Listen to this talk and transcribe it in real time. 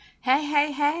Hey,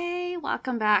 hey, hey!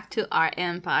 Welcome back to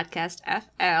RM Podcast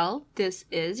FL. This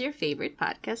is your favorite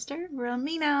podcaster,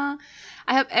 Romina.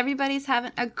 I hope everybody's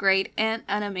having a great and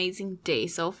an amazing day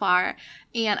so far.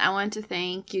 And I want to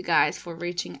thank you guys for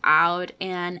reaching out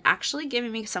and actually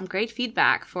giving me some great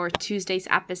feedback for Tuesday's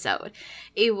episode.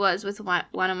 It was with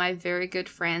one of my very good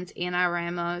friends, Anna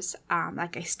Ramos.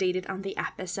 Like I stated on the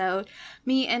episode,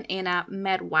 me and Anna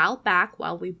met a while back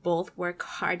while we both work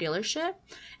car dealership.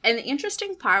 And the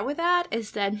interesting part with that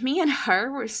is that me and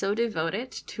her were so devoted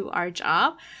to our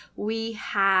job.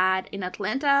 In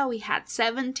Atlanta, we had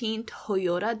 17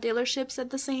 Toyota dealerships at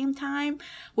the same time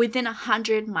within a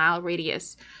 100-mile radius.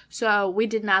 So we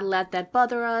did not let that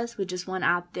bother us. We just went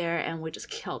out there and we just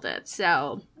killed it.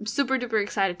 So I'm super duper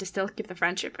excited to still keep the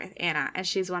friendship with Anna, and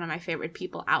she's one of my favorite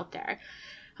people out there.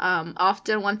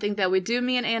 Often one thing that we do,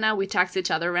 me and Anna, we text each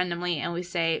other randomly and we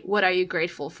say, "What are you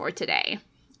grateful for today?"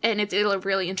 And it's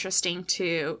really interesting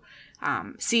to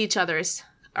see each other's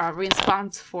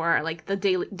response for like the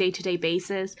day-to-day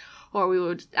basis. Or we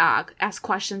would ask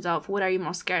questions of, what are you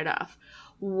most scared of?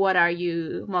 What are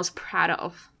you most proud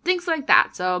of? Things like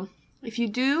that. So if you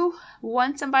do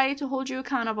want somebody to hold you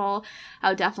accountable,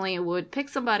 I definitely would pick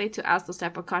somebody to ask those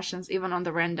type of questions, even on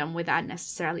the random, without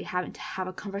necessarily having to have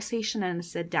a conversation and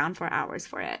sit down for hours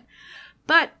for it.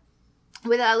 But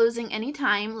without losing any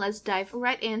time, let's dive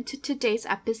right into today's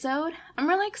episode. I'm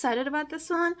really excited about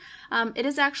this one. It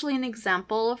is actually an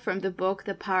example from the book,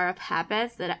 The Power of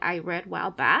Habits, that I read a while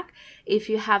back. If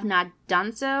you have not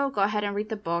done so, go ahead and read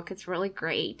the book. It's really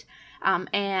great.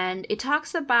 And it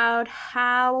talks about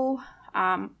how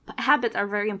habits are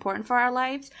very important for our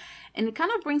lives. And it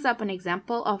kind of brings up an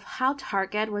example of how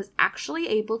Target was actually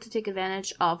able to take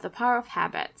advantage of the power of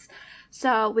habits.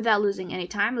 So without losing any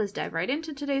time, let's dive right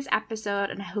into today's episode,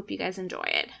 and I hope you guys enjoy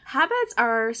it. Habits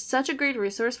are such a great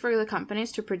resource for the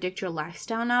companies to predict your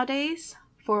lifestyle nowadays.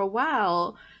 For a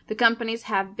while, the companies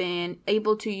have been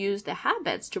able to use the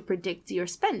habits to predict your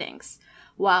spendings.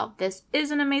 While this is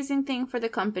an amazing thing for the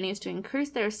companies to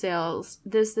increase their sales,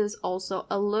 this is also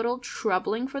a little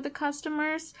troubling for the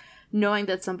customers. Knowing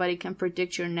that somebody can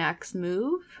predict your next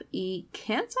move, it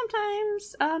can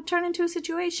sometimes turn into a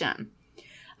situation.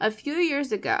 A few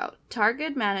years ago,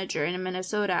 Target manager in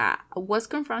Minnesota was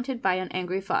confronted by an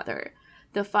angry father.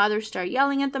 The father started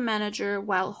yelling at the manager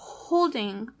while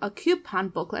holding a coupon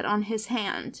booklet on his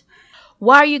hand.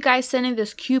 "Why are you guys sending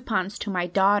these coupons to my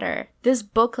daughter? This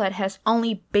booklet has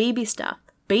only baby stuff,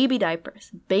 baby diapers,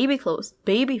 baby clothes,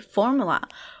 baby formula.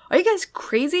 Are you guys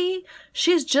crazy?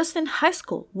 She's just in high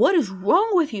school. What is wrong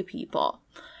with you people?"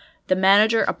 The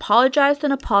manager apologized,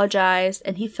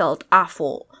 and he felt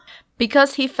awful.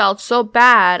 Because he felt so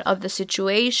bad of the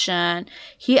situation,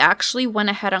 he actually went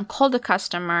ahead and called the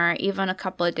customer even a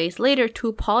couple of days later to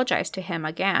apologize to him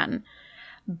again.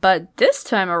 But this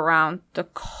time around, the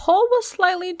call was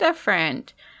slightly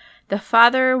different. The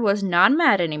father was not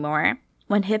mad anymore.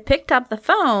 When he picked up the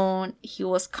phone, he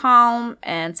was calm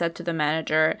and said to the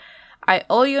manager, "I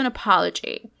owe you an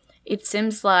apology. It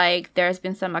seems like there's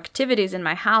been some activities in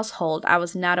my household I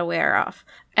was not aware of.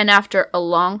 And after a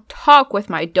long talk with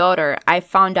my daughter, I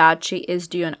found out she is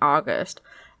due in August.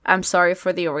 I'm sorry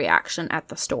for the reaction at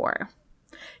the store."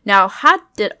 Now, how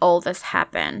did all this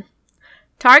happen?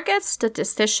 Target's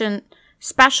statistician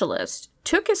specialist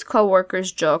took his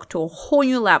coworker's joke to a whole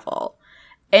new level.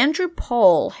 Andrew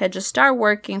Paul had just started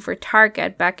working for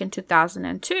Target back in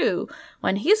 2002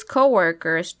 when his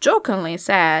coworkers jokingly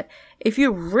said, "If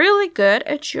you're really good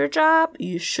at your job,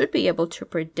 you should be able to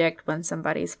predict when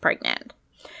somebody's pregnant."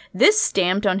 This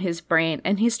stamped on his brain,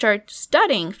 and he started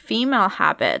studying female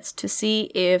habits to see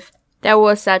if there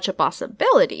was such a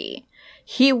possibility.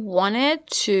 He wanted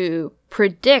to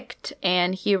predict,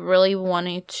 and he really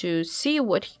wanted to see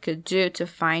what he could do to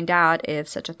find out if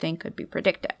such a thing could be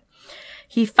predicted.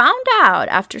 He found out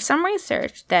after some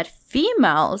research that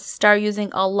females start using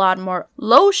a lot more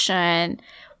lotion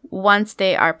once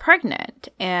they are pregnant.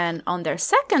 And on their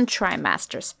second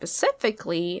trimester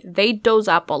specifically, they dose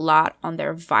up a lot on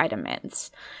their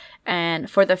vitamins. And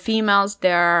for the females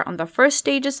there on the first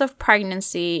stages of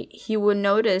pregnancy, he would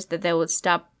notice that they would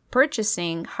stop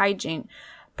purchasing hygiene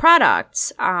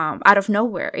products out of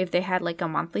nowhere. If they had like a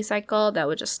monthly cycle, that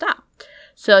would just stop.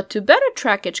 So to better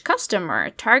track each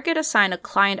customer, Target assigned a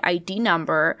client ID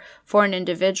number for an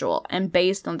individual, and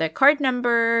based on their card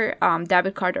number,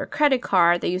 debit card or credit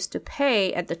card they used to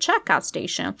pay at the checkout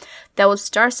station, they would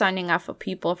start signing up for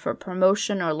people for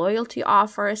promotion or loyalty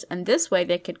offers, and this way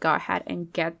they could go ahead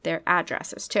and get their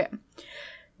addresses too.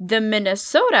 The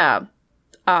Minnesota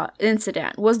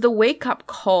incident was the wake-up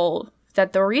call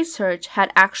that the research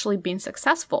had actually been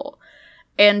successful.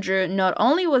 Andrew not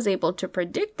only was able to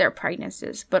predict their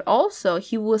pregnancies, but also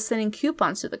he was sending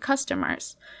coupons to the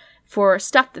customers for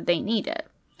stuff that they needed.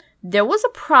 There was a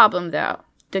problem though.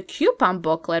 The coupon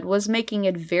booklet was making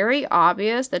it very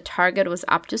obvious that Target was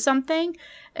up to something,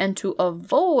 and to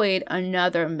avoid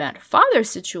another Mad Father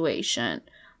situation,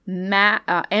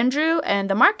 Andrew and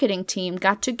the marketing team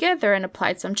got together and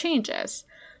applied some changes.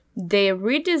 They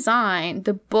redesigned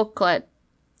the booklet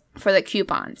for the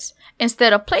coupons.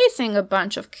 Instead of placing a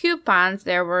bunch of coupons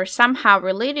that were somehow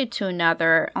related to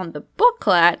another on the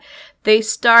booklet, they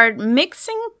start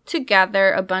mixing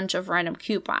together a bunch of random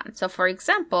coupons. So for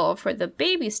example, for the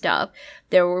baby stuff,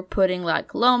 they were putting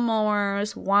like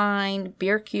lawnmowers, wine,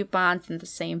 beer coupons in the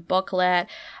same booklet,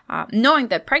 knowing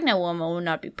that pregnant women will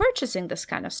not be purchasing this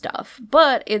kind of stuff,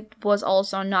 but it was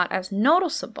also not as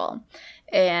noticeable.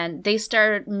 And they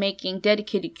started making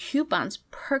dedicated coupons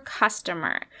per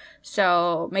customer.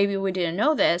 So maybe we didn't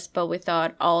know this, but we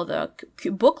thought all the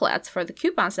booklets for the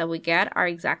coupons that we get are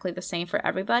exactly the same for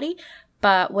everybody.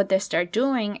 But what they start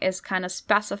doing is kind of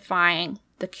specifying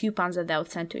the coupons that they'll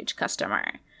send to each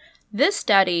customer. This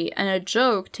study, and a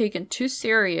joke taken too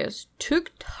serious,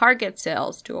 took Target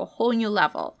sales to a whole new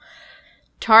level.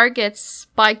 Target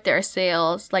spiked their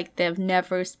sales like they've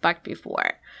never spiked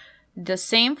before. The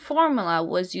same formula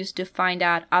was used to find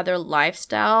out other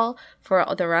lifestyle for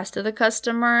the rest of the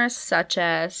customers, such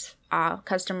as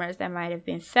customers that might have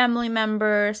been family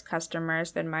members,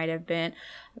 customers that might have been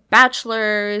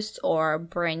bachelors, or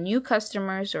brand new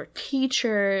customers, or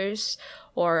teachers,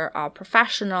 or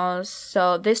professionals.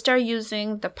 So they start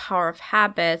using the power of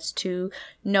habits to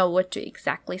know what to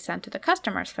exactly send to the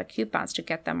customers for coupons to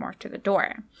get them more to the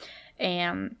door.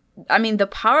 And I mean, the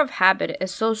power of habit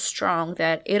is so strong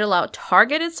that it allowed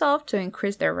Target itself to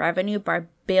increase their revenue by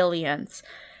billions.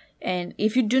 And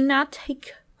if you do not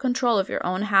take control of your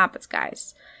own habits,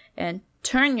 guys, and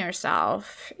turn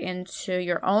yourself into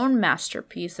your own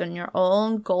masterpiece and your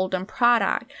own golden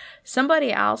product,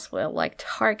 somebody else will, like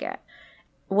Target.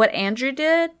 What Andrew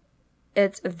did,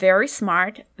 it's very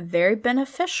smart, very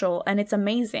beneficial, and it's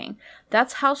amazing.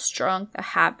 That's how strong the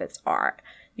habits are.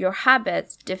 Your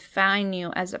habits define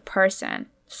you as a person.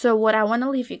 So what I want to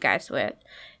leave you guys with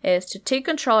is to take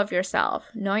control of yourself,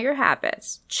 know your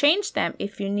habits, change them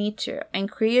if you need to, and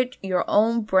create your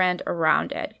own brand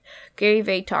around it. Gary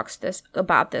Vee talks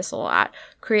about this a lot.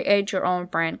 Create your own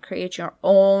brand, create your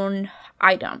own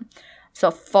item.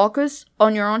 So focus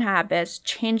on your own habits,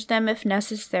 change them if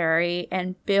necessary,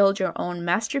 and build your own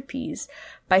masterpiece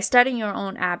by studying your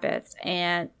own habits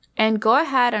and go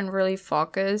ahead and really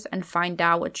focus and find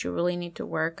out what you really need to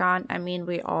work on. I mean,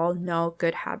 we all know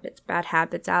good habits, bad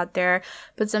habits out there,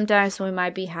 but sometimes we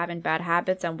might be having bad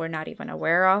habits and we're not even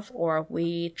aware of, or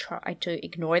we try to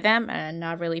ignore them and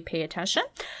not really pay attention.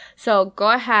 So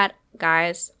go ahead,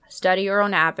 guys, study your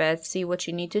own habits, see what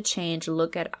you need to change,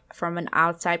 look at from an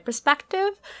outside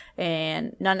perspective,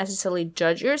 and not necessarily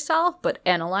judge yourself, but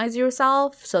analyze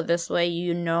yourself. So this way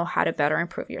you know how to better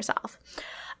improve yourself.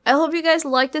 I hope you guys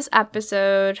liked this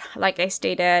episode. Like I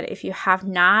stated, if you have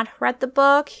not read the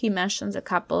book, he mentions a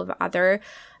couple of other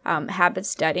habit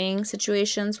studying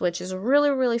situations, which is a really,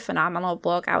 really phenomenal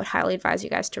book. I would highly advise you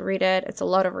guys to read it. It's a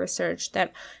lot of research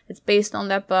that it's based on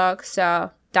that book, so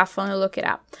definitely look it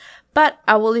up. But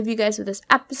I will leave you guys with this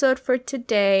episode for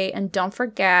today. And don't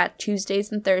forget,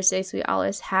 Tuesdays and Thursdays, we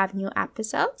always have new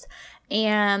episodes.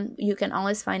 And you can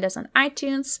always find us on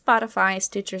iTunes, Spotify,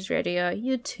 Stitcher Radio,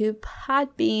 YouTube,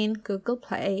 Podbean, Google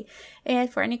Play.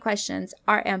 And for any questions,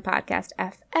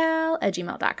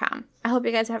 rmpodcastfl@gmail.com. I hope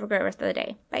you guys have a great rest of the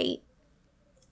day. Bye.